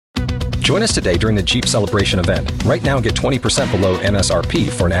Join us today during the Jeep Celebration event. Right now, get 20% below MSRP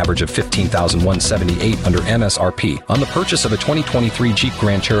for an average of $15,178 under MSRP on the purchase of a 2023 Jeep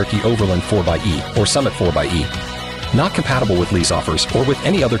Grand Cherokee Overland 4xE or Summit 4xE. Not compatible with lease offers or with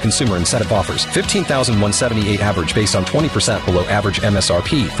any other consumer incentive offers. $15,178 average based on 20% below average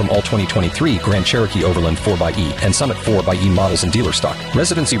MSRP from all 2023 Grand Cherokee Overland 4xE and Summit 4xE models in dealer stock.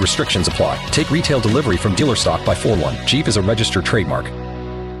 Residency restrictions apply. Take retail delivery from dealer stock by 4/1. Jeep is a registered trademark.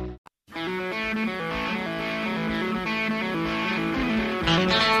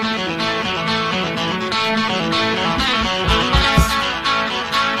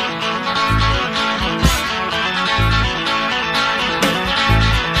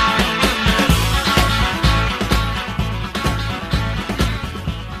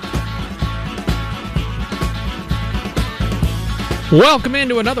 Welcome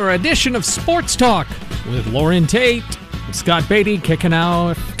into another edition of Sports Talk with Lauren Tate and Scott Beatty kicking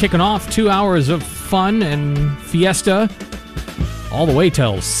off 2 hours of fun and fiesta all the way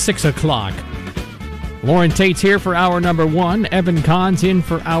till 6 o'clock. Lauren Tate's here for hour number 1. Evan Kahn's in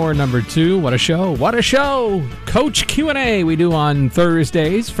for hour number 2. What a show. What a show. Coach Q&A we do on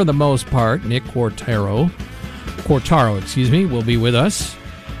Thursdays for the most part. Nick Quartaro, will be with us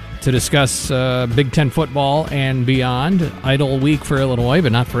to discuss Big Ten football and beyond. Idle week for Illinois,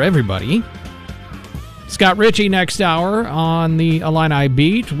 but not for everybody. Scott Ritchie next hour on the Illini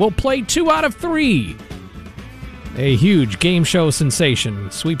Beat. We'll play 2 out of 3. A huge game show sensation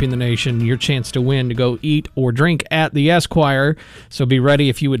sweeping the nation. Your chance to win to go eat or drink at the Esquire. So be ready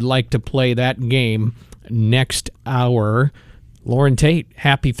if you would like to play that game next hour. Lauren Tate,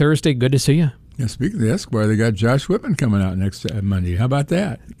 happy Thursday. Good to see you. Yeah, speaking of the Esquire, they got Josh Whitman coming out next Monday. How about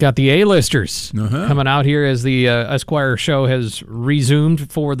that? Got the A-listers coming out here as the Esquire show has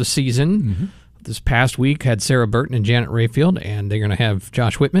resumed for the season. Mm-hmm. This past week had Sarah Burton and Janet Rayfield, and they're going to have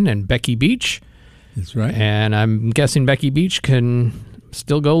Josh Whitman and Becky Beach. That's right. And I'm guessing Becky Beach can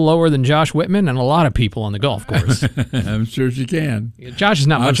still go lower than Josh Whitman and a lot of people on the golf course. I'm sure she can. Josh is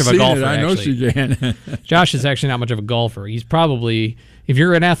not much of a golfer, I know she can. Josh is actually not much of a golfer. He's probably, if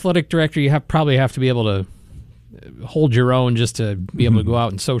you're an athletic director, you probably have to be able to hold your own just to be able to go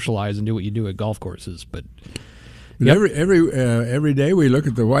out and socialize and do what you do at golf courses. But yep. every day we look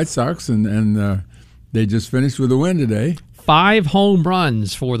at the White Sox, and they just finished with a win today. 5 home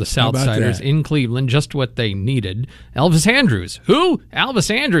runs for the Southsiders in Cleveland, just what they needed. Elvis Andrus. Who?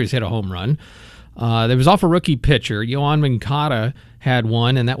 Elvis Andrus hit a home run. There was off a rookie pitcher. Yohan Moncada had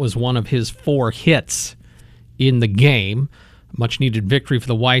one, and that was one of his 4 hits in the game. Much-needed victory for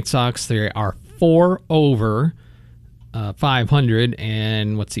the White Sox. They are 4 over 500,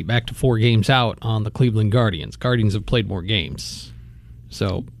 and back to 4 games out on the Cleveland Guardians. Guardians have played more games.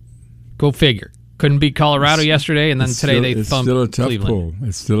 So, go figure. Couldn't beat Colorado yesterday, and then today they thumped Cleveland.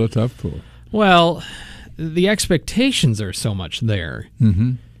 It's still a tough pull. Well, the expectations are so much there.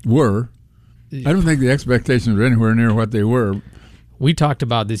 Mm-hmm. I don't think the expectations were anywhere near what they were. We talked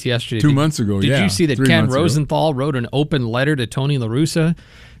about this yesterday. 2 months ago, Did you see that Ken Rosenthal wrote an open letter to Tony La Russa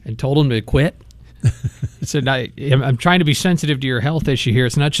and told him to quit? He said, I'm trying to be sensitive to your health issue here.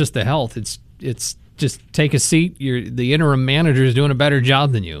 It's not just the health. It's just take a seat. The interim manager is doing a better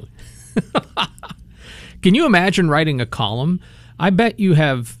job than you. Can you imagine writing a column? I bet you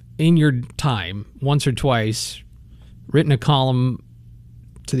have, in your time, once or twice, written a column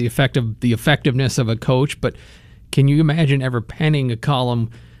to the effect of the effectiveness of a coach, but can you imagine ever penning a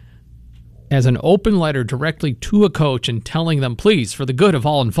column as an open letter directly to a coach and telling them, please, for the good of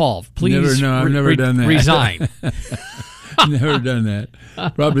all involved, please I've never done that. Resign? Never done that.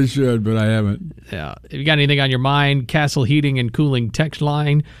 Probably should, but I haven't. Yeah. If you got anything on your mind, Castle Heating and Cooling text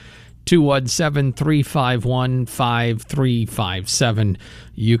line, 217-351-5357.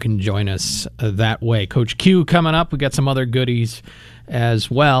 You can join us that way. Coach Q coming up. We got some other goodies as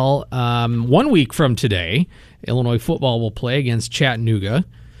well. 1 week from today, Illinois football will play against Chattanooga.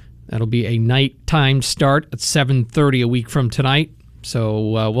 That'll be a nighttime start at 7:30 a week from tonight.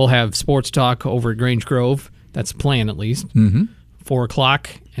 So we'll have sports talk over at Grange Grove. That's the plan, at least. Mm-hmm. 4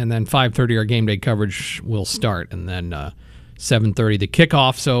 o'clock, and then 5:30 our game day coverage will start, and then 7:30 the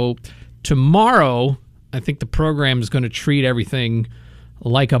kickoff. So tomorrow, I think the program is going to treat everything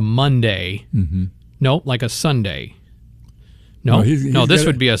like a Monday. Mm-hmm. No, like a Sunday. No, this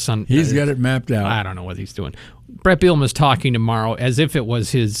would be a Sunday. He's got it mapped out. I don't know what he's doing. Brett Bielema is talking tomorrow as if it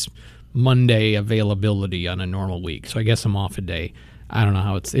was his Monday availability on a normal week. So I guess I'm off a day. I don't know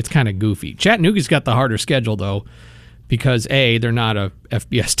how it's kind of goofy. Chattanooga's got the harder schedule, though, because A, they're not a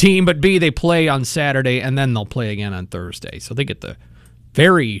FBS team, but B, they play on Saturday, and then they'll play again on Thursday. So they get the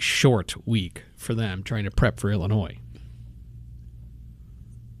very short week for them trying to prep for Illinois.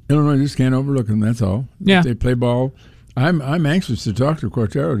 Illinois just can't overlook them. That's all. Yeah. If they play ball. I'm anxious to talk to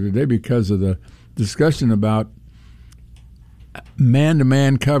Cortero today because of the discussion about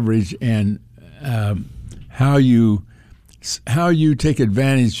man-to-man coverage and how you take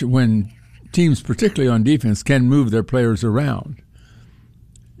advantage when teams, particularly on defense, can move their players around.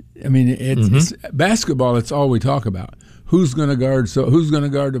 I mean, it's basketball. It's all we talk about. Who's going to guard? So who's going to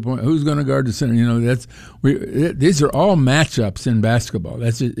guard the point? Who's going to guard the center? You know, these are all matchups in basketball.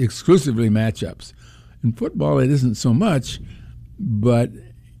 That's exclusively matchups. In football, it isn't so much, but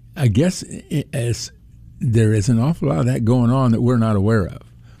I guess there is an awful lot of that going on that we're not aware of,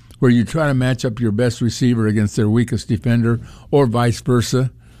 where you try to match up your best receiver against their weakest defender, or vice versa.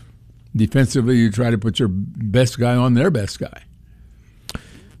 Defensively, you try to put your best guy on their best guy.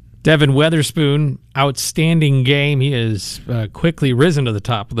 Devin Weatherspoon, outstanding game. He has quickly risen to the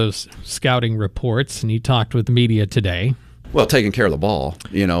top of those scouting reports, and he talked with the media today. Well, taking care of the ball,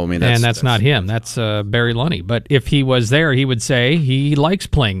 you know. I mean, that's not him. That's Barry Lunny. But if he was there, he would say he likes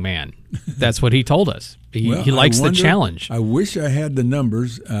playing man. That's what he told us. He likes the challenge. I wish I had the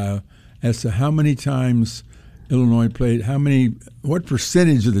numbers as to how many times Illinois played, what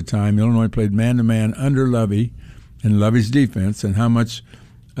percentage of the time Illinois played man-to-man under Lovey and Lovey's defense, and how much,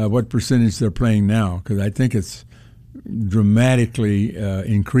 what percentage they're playing now, because I think it's dramatically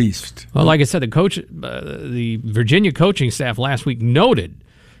increased. Well, like I said, the Virginia coaching staff last week noted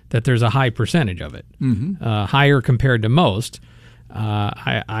that there's a high percentage of it, higher compared to most.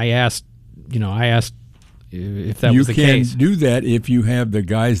 I asked if that was the case. You can do that if you have the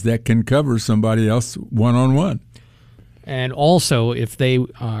guys that can cover somebody else one-on-one. And also if they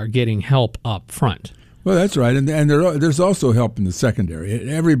are getting help up front. Well, that's right, and there's also help in the secondary.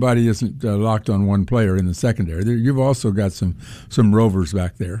 Everybody isn't locked on one player in the secondary. You've also got some rovers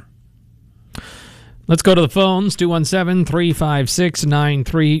back there. Let's go to the phones,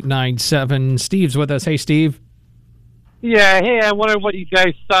 217-356-9397. Steve's with us. Hey, Steve. Yeah, hey, I wondered what you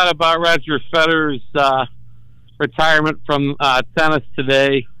guys thought about Roger Federer's retirement from tennis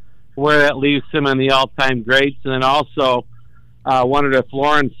today, where that leaves him in the all-time greats, and then also wondered if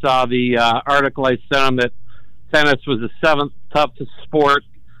Lauren saw the article I sent him that tennis was the 7th toughest sport,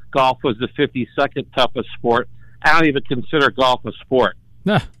 golf was the 52nd toughest sport. I don't even consider golf a sport.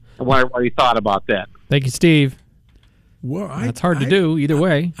 I wonder what he thought about that. Thank you, Steve. Well, that's hard to do either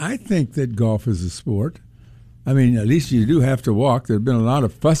way. I think that golf is a sport. I mean, at least you do have to walk. There have been a lot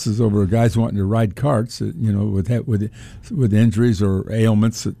of fusses over guys wanting to ride carts, with injuries or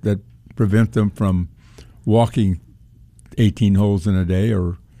ailments that prevent them from walking 18 holes in a day,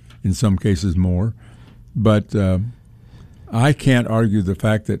 or in some cases more. But I can't argue the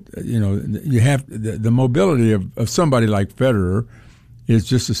fact that you have the mobility of somebody like Federer is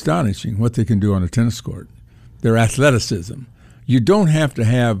just astonishing. What they can do on a tennis court, their athleticism. You don't have to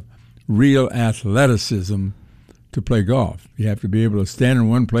have real athleticism to play golf. You have to be able to stand in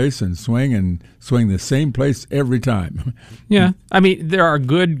one place and swing the same place every time. Yeah. I mean, there are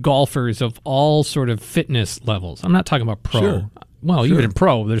good golfers of all sort of fitness levels. I'm not talking about pro. Sure. Well, even in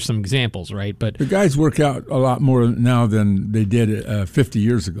pro, there's some examples, right? But the guys work out a lot more now than they did 50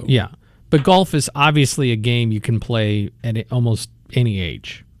 years ago. Yeah. But golf is obviously a game you can play at almost any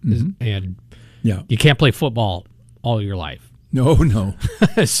age. Mm-hmm. And you can't play football all your life. No.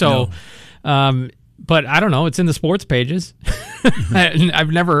 So, but I don't know. It's in the sports pages. I've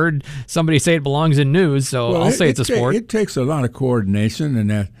never heard somebody say it belongs in news, so I'll say it's a sport. It takes a lot of coordination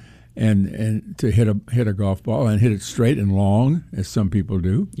and to hit a golf ball and hit it straight and long, as some people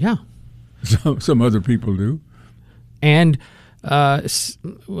do. Yeah. Some other people do. And,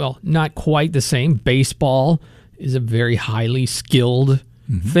 not quite the same. Baseball is a very highly skilled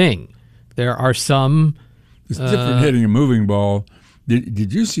thing. There are some... It's different hitting a moving ball.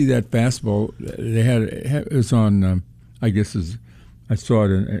 Did you see that fastball? They had it was on. I saw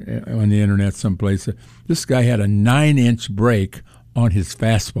it on the internet someplace. This guy had a 9-inch break on his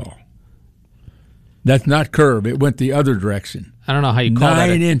fastball. That's not curve. It went the other direction. I don't know how you call that.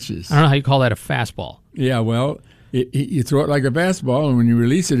 9 inches. I don't know how you call that a fastball. Yeah, well, you throw it like a fastball, and when you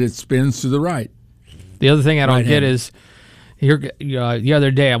release it, it spins to the right. The other thing I don't get is the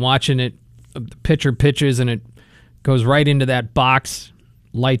other day I'm watching it. The pitcher pitches and it goes right into that box,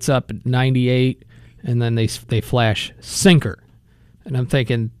 lights up at 98, and then they flash sinker. And I'm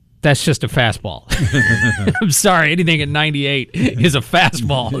thinking, that's just a fastball. I'm sorry, anything at 98 is a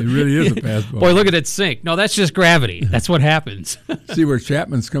fastball. It really is a fastball. Boy, look at it sink. No, that's just gravity. That's what happens. See where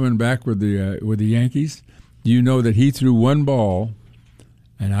Chapman's coming back with the Yankees? Do you know that he threw one ball,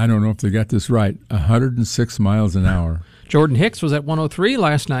 and I don't know if they got this right, 106 miles an hour. Jordan Hicks was at 103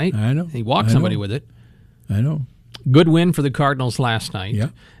 last night. I know. He walked somebody with it. I know. Good win for the Cardinals last night. Yeah.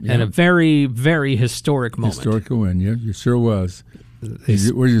 And a very, very historic moment. Historical win, yeah, it sure was.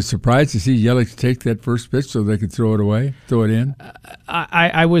 Were you surprised to see Yelich take that first pitch so they could throw it in?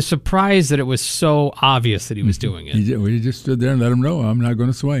 I was surprised that it was so obvious that he was doing it. He just stood there and let him know, I'm not going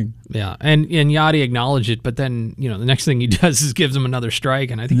to swing. Yeah, and Yachty acknowledged it, but then the next thing he does is gives him another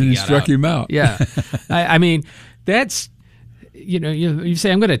strike, and I think and then he he struck out. him out. Yeah, I mean that's you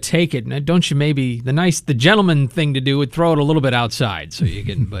say I'm going to take it, and don't you maybe the gentleman thing to do would throw it a little bit outside so you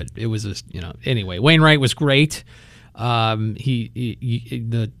can. But it was anyway. Wainwright was great.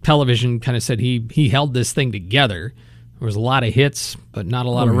 The television kind of said he held this thing together. There was a lot of hits, but not a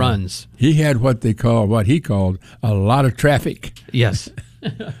lot of runs. He had what he called a lot of traffic. Yes.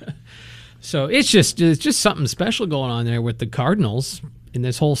 So it's just something special going on there with the Cardinals in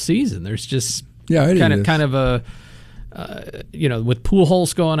this whole season. There's just kind of a with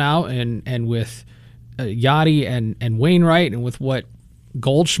Pujols going out and with Yachty and Wainwright and with what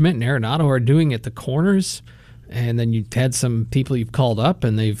Goldschmidt and Arenado are doing at the corners. And then you've had some people you've called up,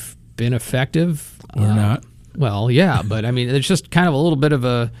 and they've been effective. Or not. Well, yeah, but I mean, it's just kind of a little bit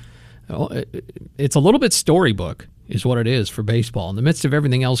of it's a little bit storybook is what it is for baseball. In the midst of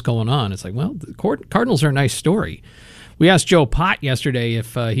everything else going on, it's like, well, the Cardinals are a nice story. We asked Joe Pott yesterday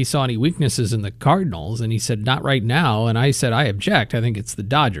if he saw any weaknesses in the Cardinals, and he said, not right now. And I said, I object. I think it's the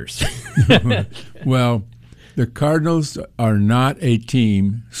Dodgers. Well, the Cardinals are not a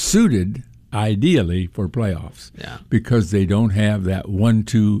team suited ideally for playoffs because they don't have that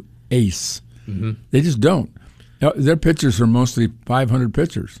 1-2 ace. Mm-hmm. They just don't. Their pitchers are mostly 500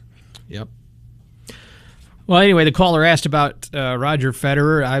 pitchers. Yep. Well, anyway, the caller asked about Roger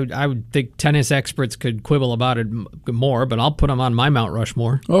Federer. I would think tennis experts could quibble about it more, but I'll put him on my Mount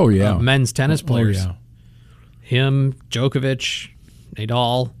Rushmore. Oh, yeah. Men's tennis players. Oh, yeah. Him, Djokovic,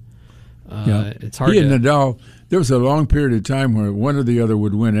 Nadal. It's hard and Nadal. There was a long period of time where one or the other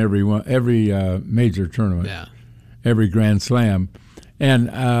would win every major tournament, every Grand Slam,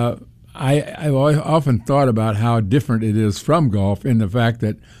 and I've often thought about how different it is from golf in the fact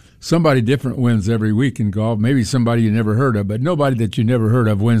that somebody different wins every week in golf. Maybe somebody you never heard of, but nobody that you never heard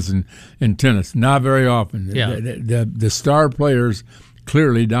of wins in tennis. Not very often. Yeah. The star players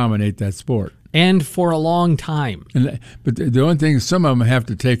clearly dominate that sport. And for a long time. But the only thing is some of them have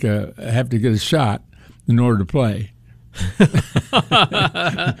to get a shot in order to play.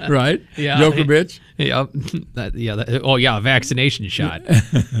 Right? Yeah. Djokovic? Yeah. A vaccination shot.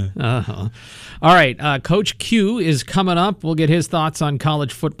 Uh-huh. All right. Coach Q is coming up. We'll get his thoughts on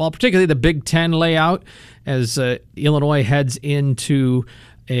college football, particularly the Big Ten layout as Illinois heads into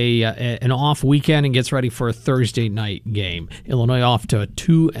an off weekend and gets ready for a Thursday night game. Illinois off to a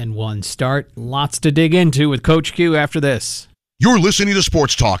 2-1 start. Lots to dig into with Coach Q after this. You're listening to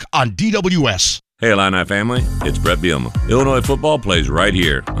Sports Talk on DWS. Hey, Illini family, it's Brett Bielema. Illinois football plays right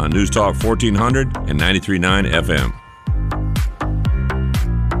here on News Talk 1400 and 93.9 FM.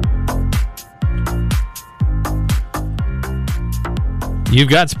 You've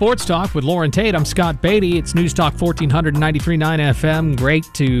got Sports Talk with Lauren Tate. I'm Scott Beatty. It's News Talk 1400 and 93.9 FM. Great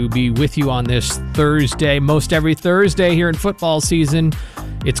to be with you on this Thursday. Most every Thursday here in football season,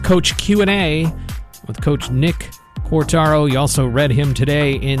 it's Coach Q&A with Coach Nick Quartaro. You also read him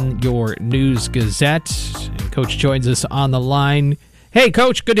today in your News Gazette. And Coach joins us on the line. Hey,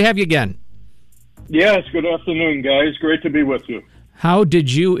 Coach, good to have you again. Yes, good afternoon, guys. Great to be with you. How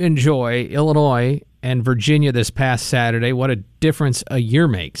did you enjoy Illinois and Virginia this past Saturday? What a difference a year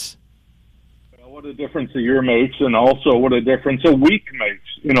makes. What a difference a year makes, and also what a difference a week makes,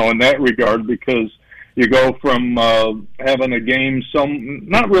 in that regard, because you go from having a game,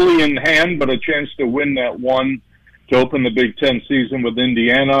 not really in hand, but a chance to win that one to open the Big Ten season with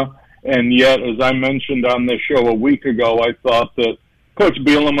Indiana. And yet, as I mentioned on this show a week ago, I thought that Coach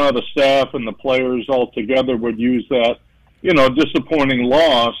Bielema, the staff, and the players all together would use that, disappointing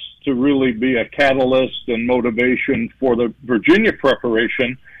loss to really be a catalyst and motivation for the Virginia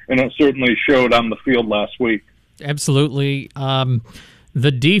preparation, and it certainly showed on the field last week. Absolutely.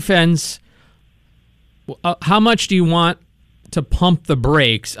 The defense, how much do you want to pump the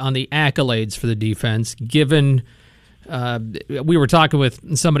brakes on the accolades for the defense, given we were talking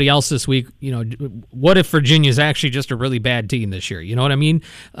with somebody else this week, what if Virginia's actually just a really bad team this year? You know what I mean?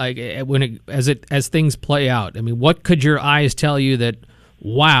 Like as things play out, I mean, what could your eyes tell you that,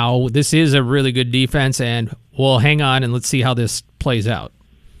 wow, this is a really good defense, and well, hang on and let's see how this plays out?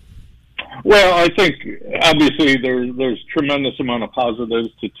 Well, I think obviously there's tremendous amount of positives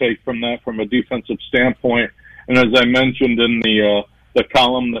to take from that from a defensive standpoint. And as I mentioned in the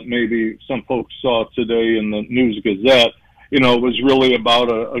column that maybe some folks saw today in the News Gazette, it was really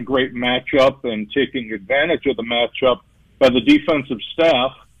about a great matchup and taking advantage of the matchup by the defensive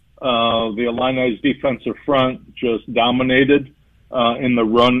staff. The Illini's defensive front just dominated in the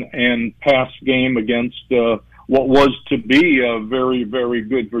run and pass game against what was to be a very, very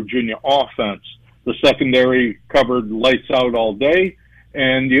good Virginia offense. The secondary covered lights out all day,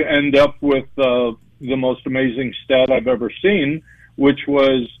 and you end up with the most amazing stat I've ever seen, which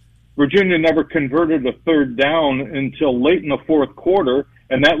was Virginia never converted a third down until late in the fourth quarter,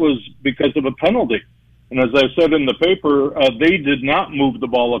 and that was because of a penalty. And as I said in the paper, they did not move the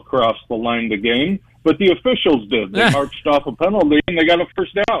ball across the line to gain, but the officials did. They marched off a penalty, and they got a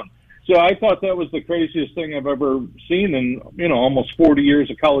first down. So I thought that was the craziest thing I've ever seen in, almost 40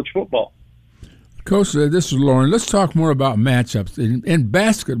 years of college football. Coach, this is Lauren. Let's talk more about matchups. In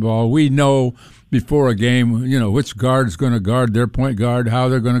basketball, we know before a game, which guard is going to guard their point guard, how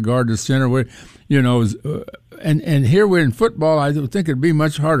they're going to guard the center. And here we're in football. I think it'd be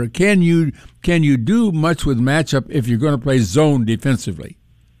much harder. Can you do much with matchup if you're going to play zone defensively?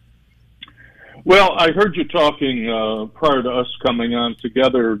 Well, I heard you talking prior to us coming on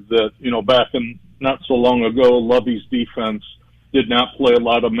together that back in not so long ago, Lovey's defense did not play a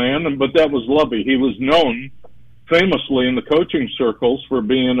lot of man, but that was Lovey. He was known famously in the coaching circles for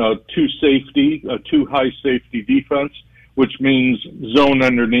being a two high safety defense, which means zone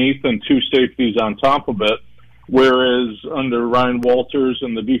underneath and two safeties on top of it. Whereas under Ryan Walters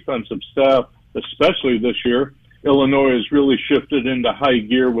and the defensive staff, especially this year, Illinois has really shifted into high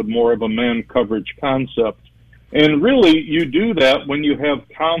gear with more of a man coverage concept. And really, you do that when you have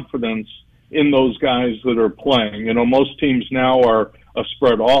confidence in those guys that are playing. Most teams now are a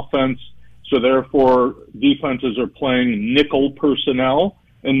spread offense, so therefore defenses are playing nickel personnel.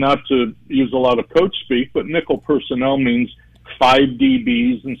 And not to use a lot of coach speak, but nickel personnel means 5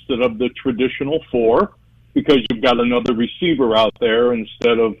 DBs instead of the traditional 4, because you've got another receiver out there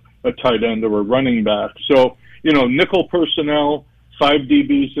instead of a tight end or a running back. So, nickel personnel, 5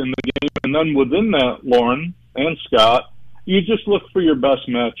 DBs in the game, and then within that, Lauren and Scott, you just look for your best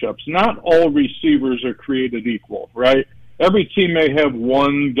matchups. Not all receivers are created equal, right? Every team may have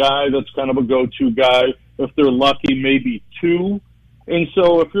one guy that's kind of a go-to guy. If they're lucky, maybe 2. And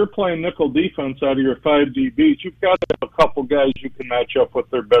so if you're playing nickel defense out of your 5 DBs, you've got to have a couple guys you can match up with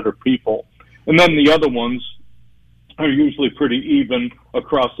their better people. And then the other ones are usually pretty even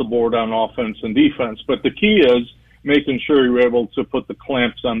across the board on offense and defense. But the key is making sure you're able to put the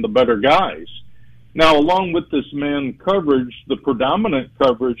clamps on the better guys. Now, along with this man coverage, the predominant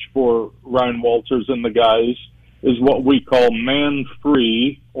coverage for Ryan Walters and the guys is what we call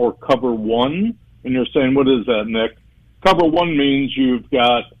man-free or cover 1. And you're saying, what is that, Nick? Cover 1 means you've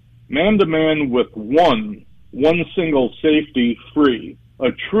got man-to-man with one single safety free,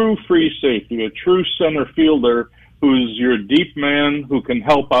 a true free safety, a true center fielder who's your deep man who can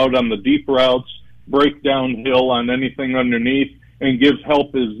help out on the deep routes, break downhill on anything underneath, and give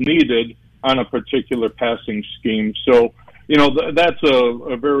help as needed on a particular passing scheme. So, that's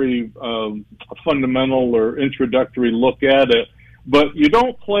a very fundamental or introductory look at it. But you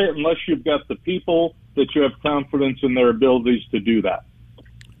don't play it unless you've got the people that you have confidence in their abilities to do that.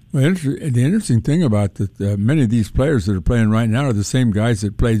 Well, the interesting thing about that, many of these players that are playing right now are the same guys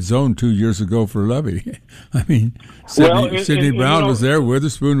that played zone 2 years ago for Lovey. I mean, Sidney Brown was there,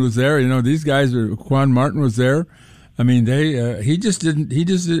 Witherspoon was there. These guys are. Quan Martin was there. I mean, he just didn't.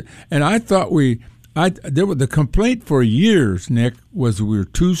 And I thought the complaint for years, Nick, was we were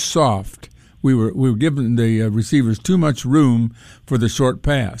too soft. We were giving the receivers too much room for the short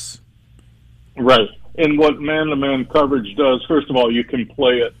pass. Right. And what man-to-man coverage does, first of all, you can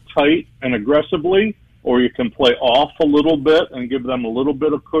play it tight and aggressively, or you can play off a little bit and give them a little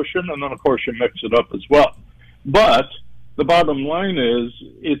bit of cushion, and then, of course, you mix it up as well. But the bottom line is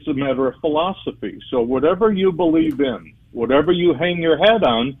it's a matter of philosophy. So whatever you believe in, whatever you hang your hat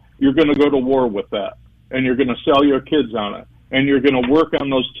on, you're going to go to war with that, and you're going to sell your kids on it, and you're going to work on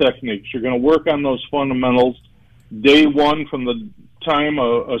those techniques. You're going to work on those fundamentals day one from the time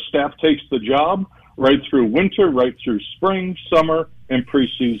a staff takes the job, right through winter, right through spring, summer, and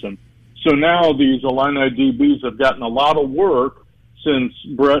preseason. So now these Illini DBs have gotten a lot of work since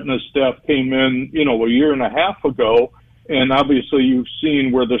Brett and his staff came in, a year and a half ago, and obviously you've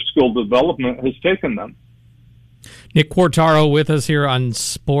seen where their skill development has taken them. Nick Quartaro with us here on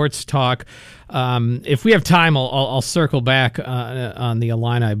Sports Talk. If we have time, I'll circle back on the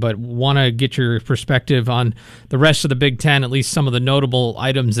Illini, but want to get your perspective on the rest of the Big Ten, at least some of the notable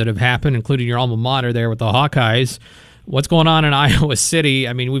items that have happened, including your alma mater there with the Hawkeyes. What's going on in Iowa City?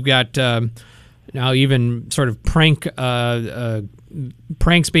 I mean, we've got Now even sort of pranks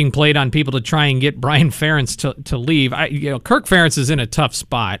being played on people to try and get Brian Ferentz to leave. Kirk Ferentz is in a tough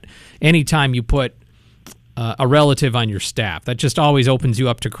spot anytime you put a relative on your staff. That just always opens you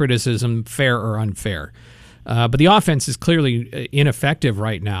up to criticism, fair or unfair. But the offense is clearly ineffective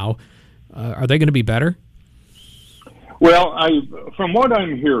right now. Are they going to be better? Well, from what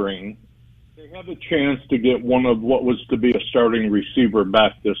I'm hearing, they have a chance to get one of what was to be a starting receiver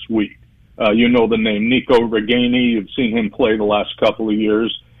back this week. You know the name Nico Reganey. You've seen him play the last couple of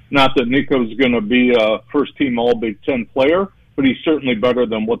years. Not that Nico's going to be a first-team All-Big Ten player, but he's certainly better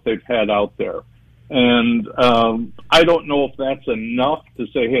than what they've had out there. And I don't know if that's enough to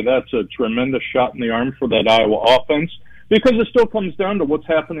say, hey, that's a tremendous shot in the arm for that Iowa offense, because it still comes down to what's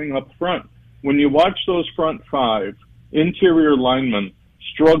happening up front. When you watch those front five interior linemen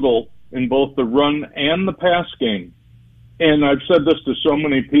struggle in both the run and the pass game, and I've said this to so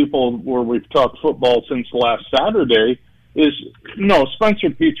many people where we've talked football since last Saturday, is no, Spencer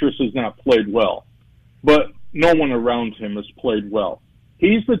Petras has not played well, but no one around him has played well.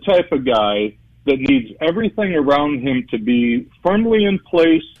 He's the type of guy that needs everything around him to be firmly in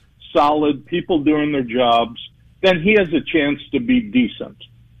place, solid, people doing their jobs. Then he has a chance to be decent.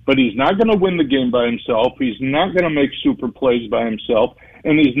 But he's not going to win the game by himself. He's not going to make super plays by himself.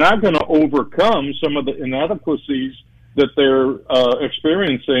 And he's not going to overcome some of the inadequacies that they're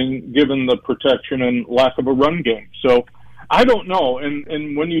experiencing given the protection and lack of a run game. So I don't know.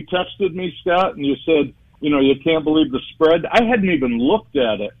 And when you texted me, Scott, and you said, you can't believe the spread, I hadn't even looked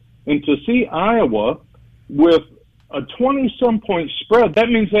at it. And to see Iowa with a 20-some point spread, that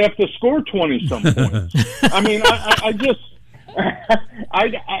means they have to score 20-some points. I mean,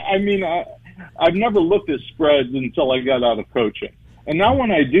 I've never looked at spreads until I got out of coaching. And now when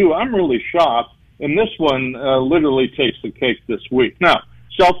I do, I'm really shocked. And this one literally takes the cake this week. Now,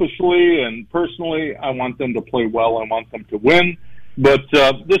 selfishly and personally, I want them to play well. I want them to win. But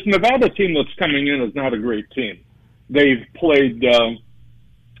this Nevada team that's coming in is not a great team. They've played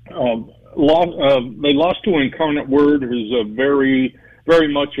they lost to Incarnate Word, who's a very,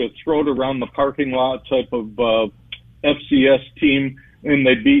 very much a throw it around the parking lot type of FCS team, and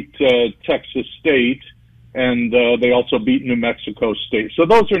they beat Texas State, and they also beat New Mexico State. So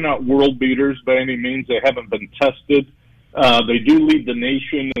those are not world beaters by any means. They haven't been tested. They do lead the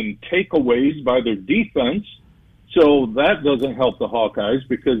nation in takeaways by their defense, so that doesn't help the Hawkeyes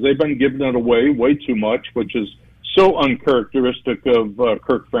because they've been giving it away way too much, which is so uncharacteristic of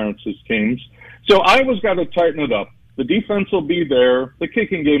Kirk Ferentz's teams. So Iowa's got to tighten it up. The defense will be there. The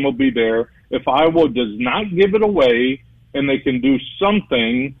kicking game will be there. If Iowa does not give it away and they can do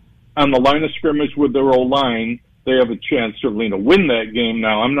something on the line of scrimmage with their O-line, they have a chance certainly to win that game.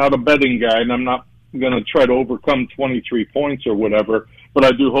 Now, I'm not a betting guy, and I'm not going to try to overcome 23 points or whatever, but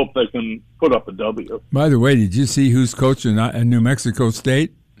I do hope they can put up a W. By the way, did you see who's coaching in New Mexico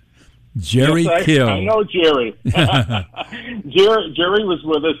State? Jerry Kill. I know Jerry. Jerry was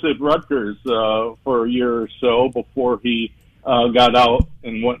with us at Rutgers for a year or so before he got out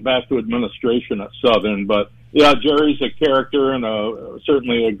and went back to administration at Southern. But, yeah, Jerry's a character and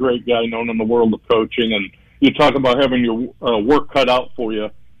certainly a great guy known in the world of coaching. And you talk about having your work cut out for you.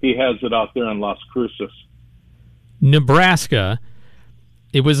 He has it out there in Las Cruces. Nebraska,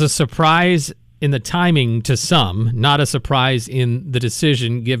 it was a surprise in the timing to some, not a surprise in the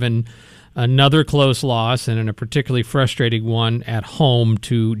decision, given another close loss and in a particularly frustrating one at home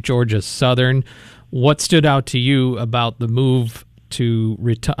to Georgia Southern. What stood out to you about the move to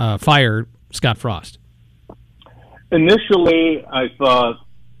fire Scott Frost? Initially, I thought,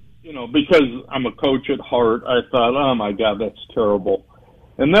 because I'm a coach at heart, I thought, oh my God, that's terrible.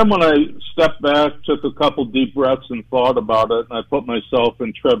 And then when I stepped back, took a couple deep breaths and thought about it, and I put myself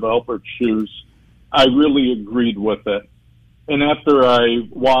in Trev Albert's shoes, I really agreed with it. And after I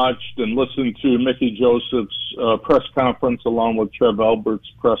watched and listened to Mickey Joseph's press conference along with Trev Albert's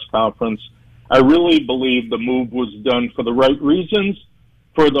press conference, I really believe the move was done for the right reasons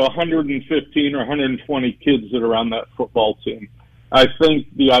for the 115 or 120 kids that are on that football team. I think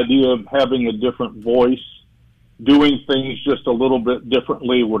the idea of having a different voice, doing things just a little bit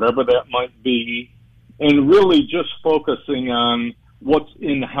differently, whatever that might be, and really just focusing on what's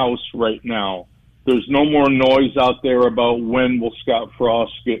in-house right now. There's no more noise out there about when will Scott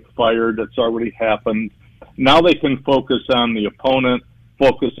Frost get fired. It's already happened. Now they can focus on the opponent,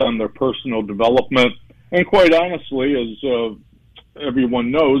 focus on their personal development. And quite honestly, as everyone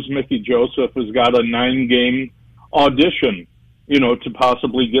knows, Mickey Joseph has got a 9-game audition, to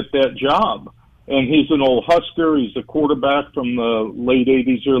possibly get that job. And he's an old Husker. He's a quarterback from the late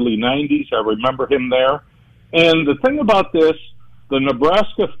 80s, early 90s. I remember him there. And the thing about this, the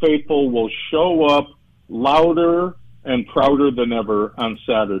Nebraska faithful will show up louder and prouder than ever on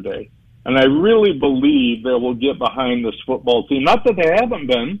Saturday. And I really believe they will get behind this football team. Not that they haven't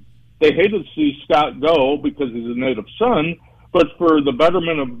been. They hated to see Scott go because he's a native son, but for the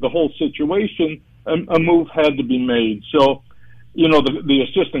betterment of the whole situation, a move had to be made. So, the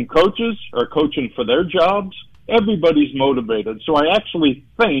assistant coaches are coaching for their jobs. Everybody's motivated. So I actually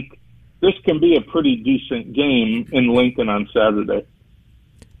think this can be a pretty decent game in Lincoln on Saturday.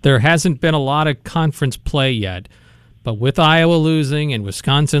 There hasn't been a lot of conference play yet, but with Iowa losing and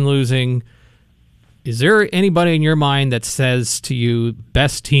Wisconsin losing, is there anybody in your mind that says to you,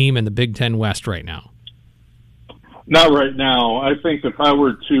 best team in the Big Ten West right now? Not right now. I think if I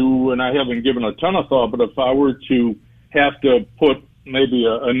were to, and I haven't given a ton of thought, but if I were to have to put maybe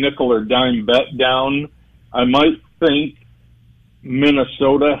a nickel or dime bet down, I might think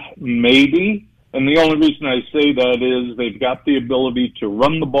Minnesota, maybe. And the only reason I say that is they've got the ability to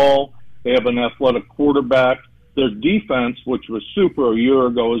run the ball. They have an athletic quarterback. Their defense, which was super a year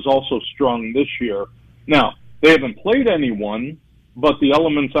ago, is also strong this year. Now, they haven't played anyone, but the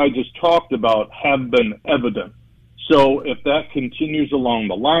elements I just talked about have been evident. So if that continues along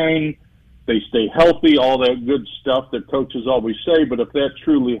the line, they stay healthy, all that good stuff that coaches always say, but if that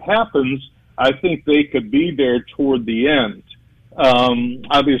truly happens, I think they could be there toward the end.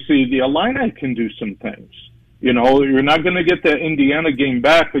 Obviously, the Illini can do some things. You're not going to get that Indiana game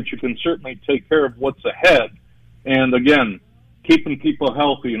back, but you can certainly take care of what's ahead. And again, keeping people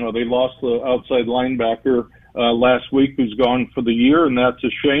healthy. They lost the outside linebacker last week who's gone for the year, and that's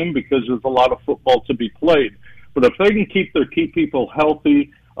a shame because there's a lot of football to be played. But if they can keep their key people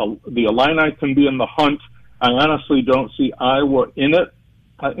healthy, the Illini can be in the hunt. I honestly don't see Iowa in it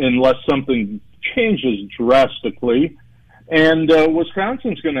unless something changes drastically. And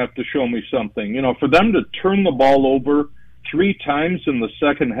Wisconsin's going to have to show me something. For them to turn the ball over 3 times in the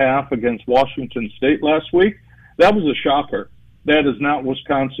second half against Washington State last week, that was a shocker. That is not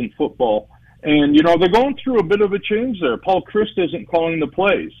Wisconsin football. And, they're going through a bit of a change there. Paul Chryst isn't calling the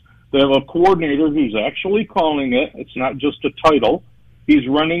plays. They have a coordinator who's actually calling it. It's not just a title. He's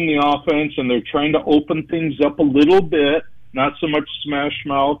running the offense, and they're trying to open things up a little bit, not so much smash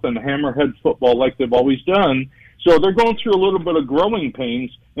mouth and hammerhead football like they've always done. So they're going through a little bit of growing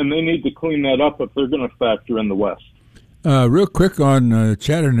pains, and they need to clean that up if they're going to factor in the West. Real quick on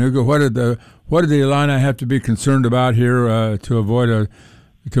Chattanooga, what did the Illini have to be concerned about here to avoid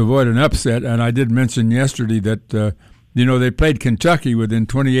an upset? And I did mention yesterday that they played Kentucky within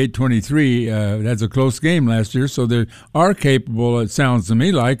 28-23. That's a close game last year, so they are capable, it sounds to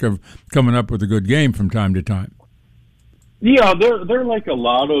me like, of coming up with a good game from time to time. Yeah, they're like a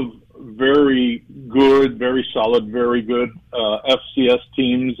lot of very good, very solid, very good FCS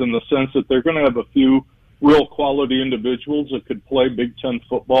teams in the sense that they're going to have a few real quality individuals that could play Big Ten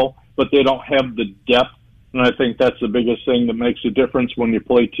football, but they don't have the depth. And I think that's the biggest thing that makes a difference when you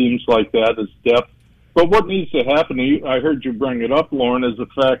play teams like that is depth. But what needs to happen, I heard you bring it up, Lauren, is the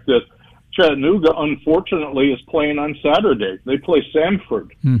fact that Chattanooga, unfortunately, is playing on Saturday. They play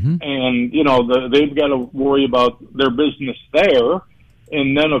Samford. Mm-hmm. And, they've got to worry about their business there.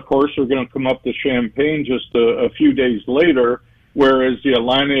 And then, of course, they're going to come up to Champaign just a few days later, whereas the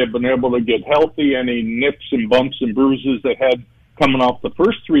Illini have been able to get healthy. Any nicks and bumps and bruises they had coming off the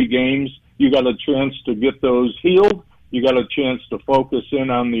first 3 games, you got a chance to get those healed. You got a chance to focus in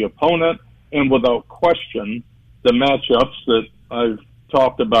on the opponent. And without question, the matchups that I've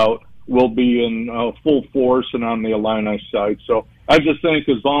talked about will be in full force and on the Illini side. So I just think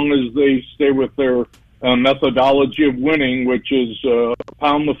as long as they stay with their methodology of winning, which is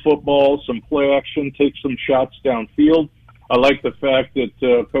pound the football, some play action, take some shots downfield. I like the fact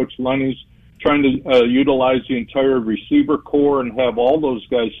that Coach Lenny's trying to utilize the entire receiver core and have all those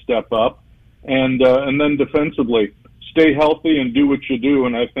guys step up. And then defensively, stay healthy and do what you do,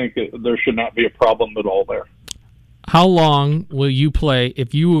 and I think there should not be a problem at all there. How long will you play,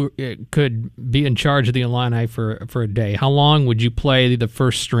 if you could be in charge of the Illini for a day, how long would you play the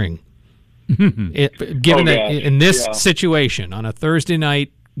first string? In this situation, on a Thursday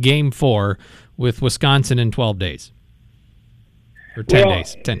night, Game 4, with Wisconsin in 12 days? Or 10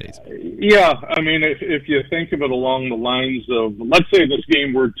 days. 10 days. Yeah, I mean, if you think of it along the lines of, let's say this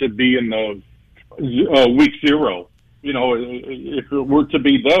game were to be in the week 0, if it were to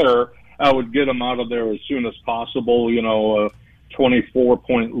be there, I would get them out of there as soon as possible, a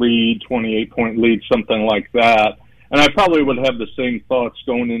 24-point lead, 28-point lead, something like that. And I probably would have the same thoughts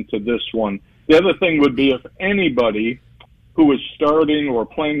going into this one. The other thing would be if anybody who is starting or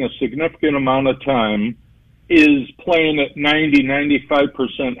playing a significant amount of time is playing at 90,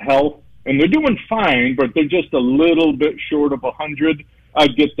 95% health, and they're doing fine, but they're just a little bit short of 100,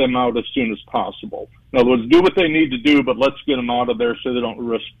 I'd get them out as soon as possible. In other words, do what they need to do, but let's get them out of there so they don't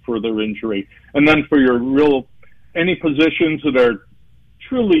risk further injury. And then for your any positions that are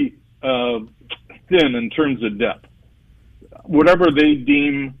truly thin in terms of depth, whatever they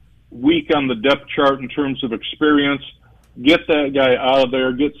deem weak on the depth chart in terms of experience, get that guy out of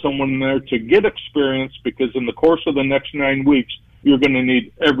there, get someone there to get experience, because in the course of the next 9 weeks, you're going to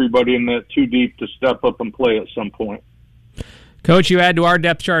need everybody in that 2 deep to step up and play at some point. Coach, you add to our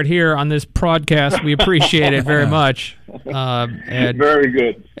depth chart here on this broadcast. We appreciate it very much. And very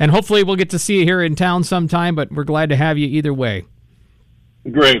good. And hopefully we'll get to see you here in town sometime, but we're glad to have you either way.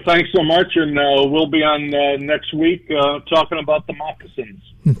 Great. Thanks so much, and we'll be on next week talking about the moccasins.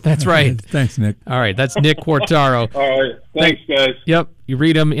 That's right. Thanks, Nick. All right, that's Nick Quartaro. All right. Thanks, guys. Yep. You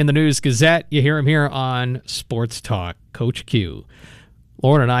read him in the News Gazette. You hear him here on Sports Talk. Coach Q.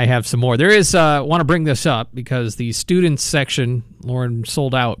 Lauren and I have some more. There is, want to bring this up because the students section, Lauren,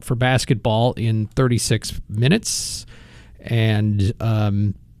 sold out for basketball in 36 minutes. And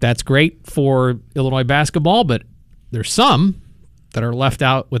that's great for Illinois basketball, but there's some that are left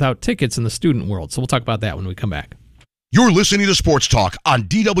out without tickets in the student world. So we'll talk about that when we come back. You're listening to Sports Talk on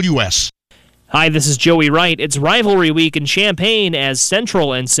DWS. Hi, this is Joey Wright. It's rivalry week in Champaign as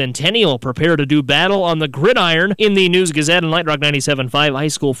Central and Centennial prepare to do battle on the gridiron in the News Gazette and Light Rock 97.5 high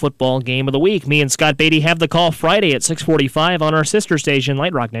school football game of the week. Me and Scott Beatty have the call Friday at 6:45 on our sister station,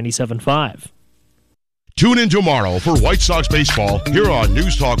 Light Rock 97.5. Tune in tomorrow for White Sox baseball here on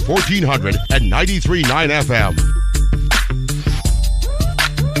News Talk 1400 and 93.9 FM.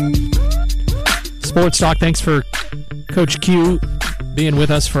 Sports Talk, thanks for Coach Q being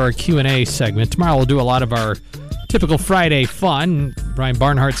with us for our Q&A segment. Tomorrow we'll do a lot of our typical Friday fun. Brian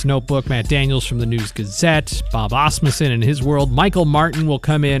Barnhart's Notebook, Matt Daniels from the News Gazette, Bob Osmussen in his world. Michael Martin will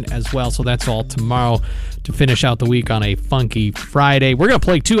come in as well, so that's all tomorrow to finish out the week on a funky Friday. We're going to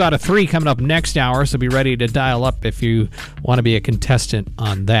play 2 out of 3 coming up next hour, so be ready to dial up if you want to be a contestant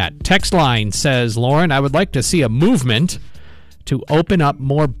on that. Text line says, Lauren, I would like to see a movement to open up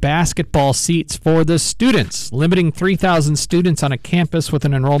more basketball seats for the students. Limiting 3,000 students on a campus with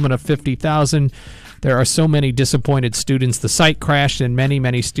an enrollment of 50,000. There are so many disappointed students. The site crashed, and many,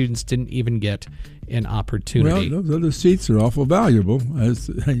 many students didn't even get an opportunity. Well, those other seats are awful valuable. As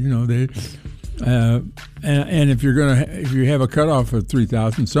you know, they and if you have a cutoff of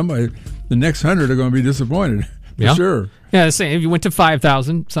 3,000, the next 100 are going to be disappointed. For sure. Yeah, the same. If you went to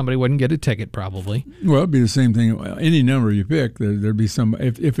 5,000, somebody wouldn't get a ticket probably. Well, it'd be the same thing. Any number you pick, there'd be some.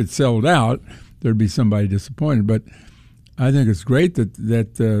 If it's sold out, there'd be somebody disappointed. But I think it's great that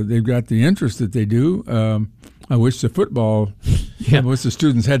they've got the interest that they do. I wish I wish the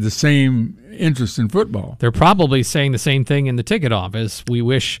students had the same interest in football. They're probably saying the same thing in the ticket office. We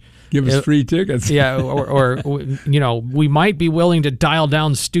wish. Give us free tickets. Yeah, or we might be willing to dial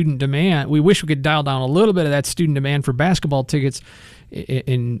down student demand. We wish we could dial down a little bit of that student demand for basketball tickets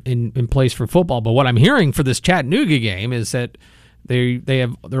in place for football. But what I'm hearing for this Chattanooga game is that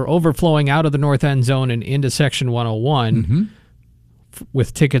they're overflowing out of the north end zone and into section 101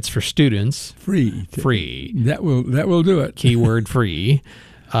 with tickets for students. Free. That will do it. Keyword free.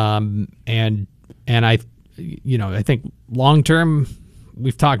 And I think long term.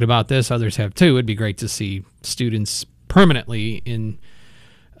 We've talked about this, others have too. It'd be great to see students permanently in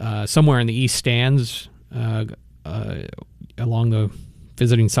somewhere in the east stands along the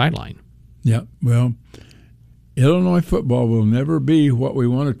visiting sideline. Yeah, well, Illinois football will never be what we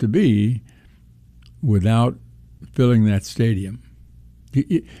want it to be without filling that stadium.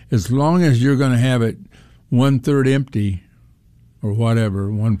 As long as you're going to have it 1/3 empty or whatever,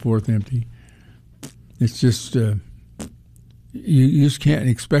 1/4 empty, it's just... You just can't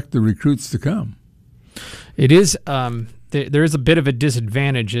expect the recruits to come. It is there is a bit of a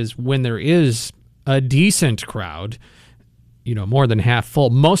disadvantage is when there is a decent crowd, more than half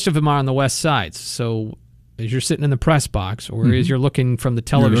full. Most of them are on the west side. So as you're sitting in the press box or as you're looking from the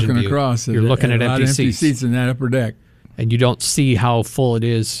television you're looking view, across, you're looking at empty seats in that upper deck. And you don't see how full it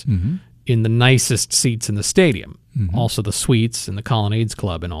is in the nicest seats in the stadium. Also the suites and the Colonnades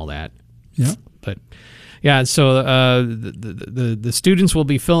Club and all that. Yeah. But... yeah, so the students will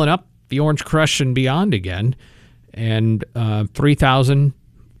be filling up the Orange Crush and beyond again, and 3,000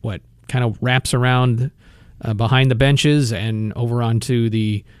 kind of wraps around behind the benches and over onto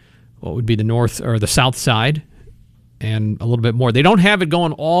what would be the north or the south side, and a little bit more. They don't have it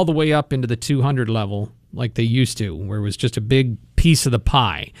going all the way up into the 200 level like they used to, where it was just a big piece of the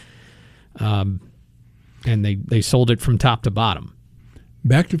pie, and they sold it from top to bottom.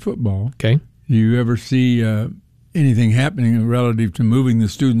 Back to football. Okay. Do you ever see anything happening relative to moving the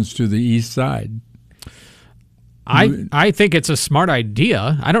students to the east side. I think it's a smart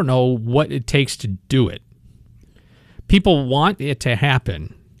idea. I don't know what it takes to do it. People want it to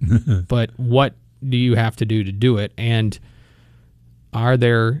happen, but what do you have to do it? And are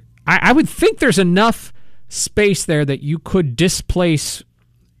there... I would think there's enough space there that you could displace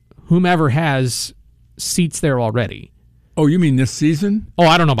whomever has seats there already. Oh, you mean this season? Oh,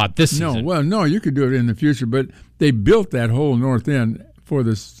 I don't know about this season. No, well, no, you could do it in the future, but they built that whole north end for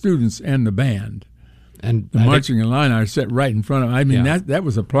the students and the band. And the marching Illini are set right in front of them. I mean, that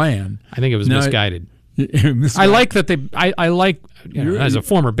was a plan. I think it was misguided. I like that I like, as a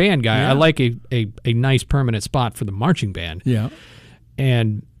former band guy, I like a nice permanent spot for the marching band. Yeah.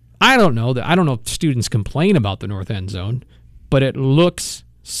 And I don't know if students complain about the north end zone, but it looks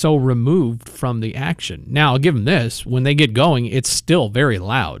so removed from the action. Now, I'll give them this. When they get going, it's still very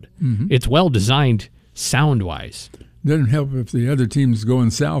loud. Mm-hmm. It's well designed sound-wise. Doesn't help if the other team's going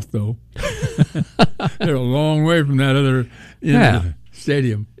south, though. They're a long way from that other end of the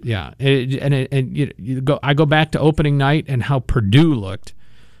stadium. Yeah, I go back to opening night and how Purdue looked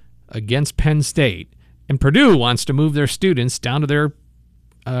against Penn State, and Purdue wants to move their students down to their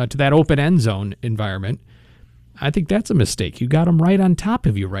to that open end zone environment. I think that's a mistake. You got them right on top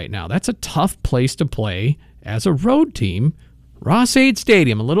of you right now. That's a tough place to play as a road team. Ross-Ade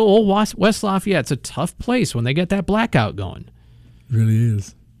Stadium, a little old West Lafayette. It's a tough place when they get that blackout going. It really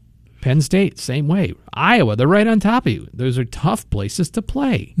is. Penn State, same way. Iowa, they're right on top of you. Those are tough places to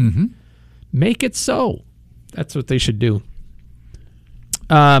play. Mm-hmm. Make it so. That's what they should do.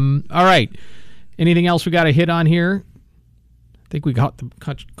 All right. Anything else we got to hit on here? I think we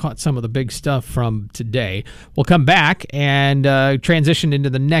caught some of the big stuff from today. We'll come back and transition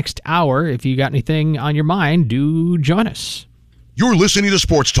into the next hour. If you got anything on your mind, do join us. You're listening to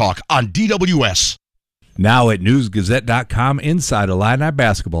Sports Talk on DWS. Now at newsgazette.com, Inside Illini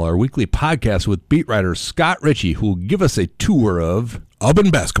Basketball, our weekly podcast with beat writer Scott Ritchie, who will give us a tour of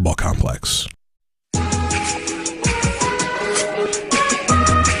Auburn Basketball Complex.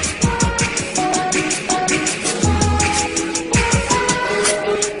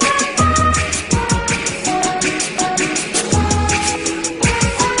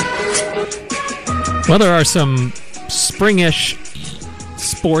 Well, there are some springish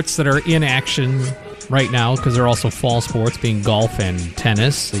sports that are in action right now because they're also fall sports, being golf and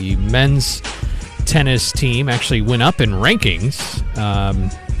tennis. The men's tennis team actually went up in rankings.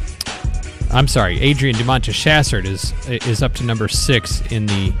 I'm sorry, Adrian Dumont Chassard is up to number 6 in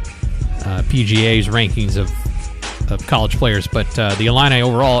the PGA's rankings of college players. But the Illini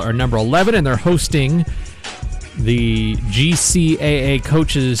overall are number 11, and they're hosting the GCAA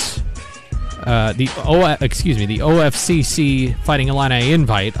coaches. The OFCC Fighting Illini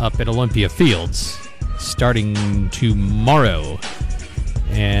Invite up at Olympia Fields starting tomorrow.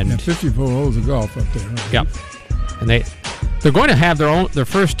 And 54 holes of golf up there. Right? Yep. And they're going to have their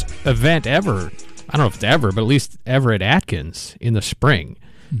first event ever. I don't know if it's ever, but at least ever at Atkins in the spring.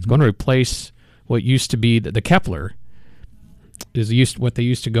 Mm-hmm. It's going to replace what used to be the Kepler. Is what they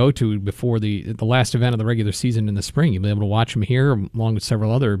used to go to before the last event of the regular season in the spring. You'll be able to watch them here along with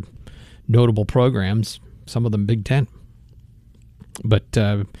several other notable programs, some of them Big Ten. But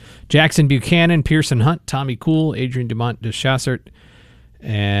Jackson Buchanan, Pearson Hunt, Tommy Kuhl, Adrian Dumont Chassard,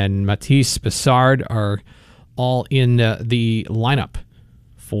 and Matisse Bessard are all in the lineup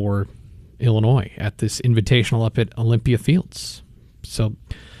for Illinois at this invitational up at Olympia Fields. So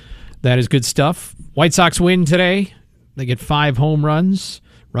that is good stuff. White Sox win today. They get 5 home runs.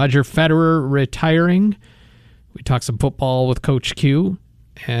 Roger Federer retiring. We talked some football with Coach Q.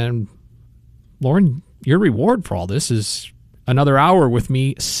 And Lauren, your reward for all this is another hour with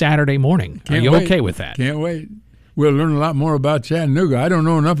me Saturday morning. Are you okay with that? Can't wait. We'll learn a lot more about Chattanooga. I don't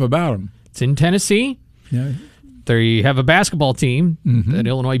know enough about them. It's in Tennessee. Yeah. They have a basketball team that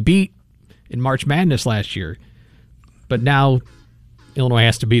Illinois beat in March Madness last year. But now Illinois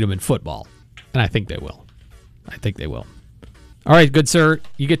has to beat them in football. And I think they will. All right, good sir.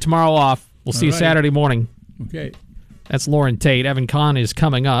 You get tomorrow off. We'll see you Saturday morning. Okay. That's Lauren Tate. Evan Kahn is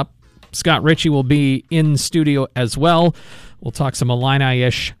coming up. Scott Ritchie will be in studio as well. We'll talk some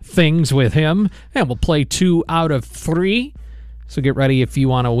Illini-ish things with him, and we'll play 2 out of 3. So get ready if you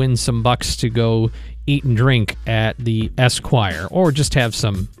want to win some bucks to go eat and drink at the Esquire, or just have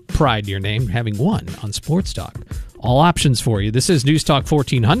some pride in your name having won on Sports Talk. All options for you. This is News Talk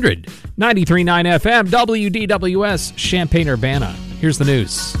 1400, 93.9 FM, WDWS, Champaign-Urbana. Here's the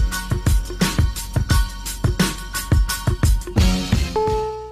news.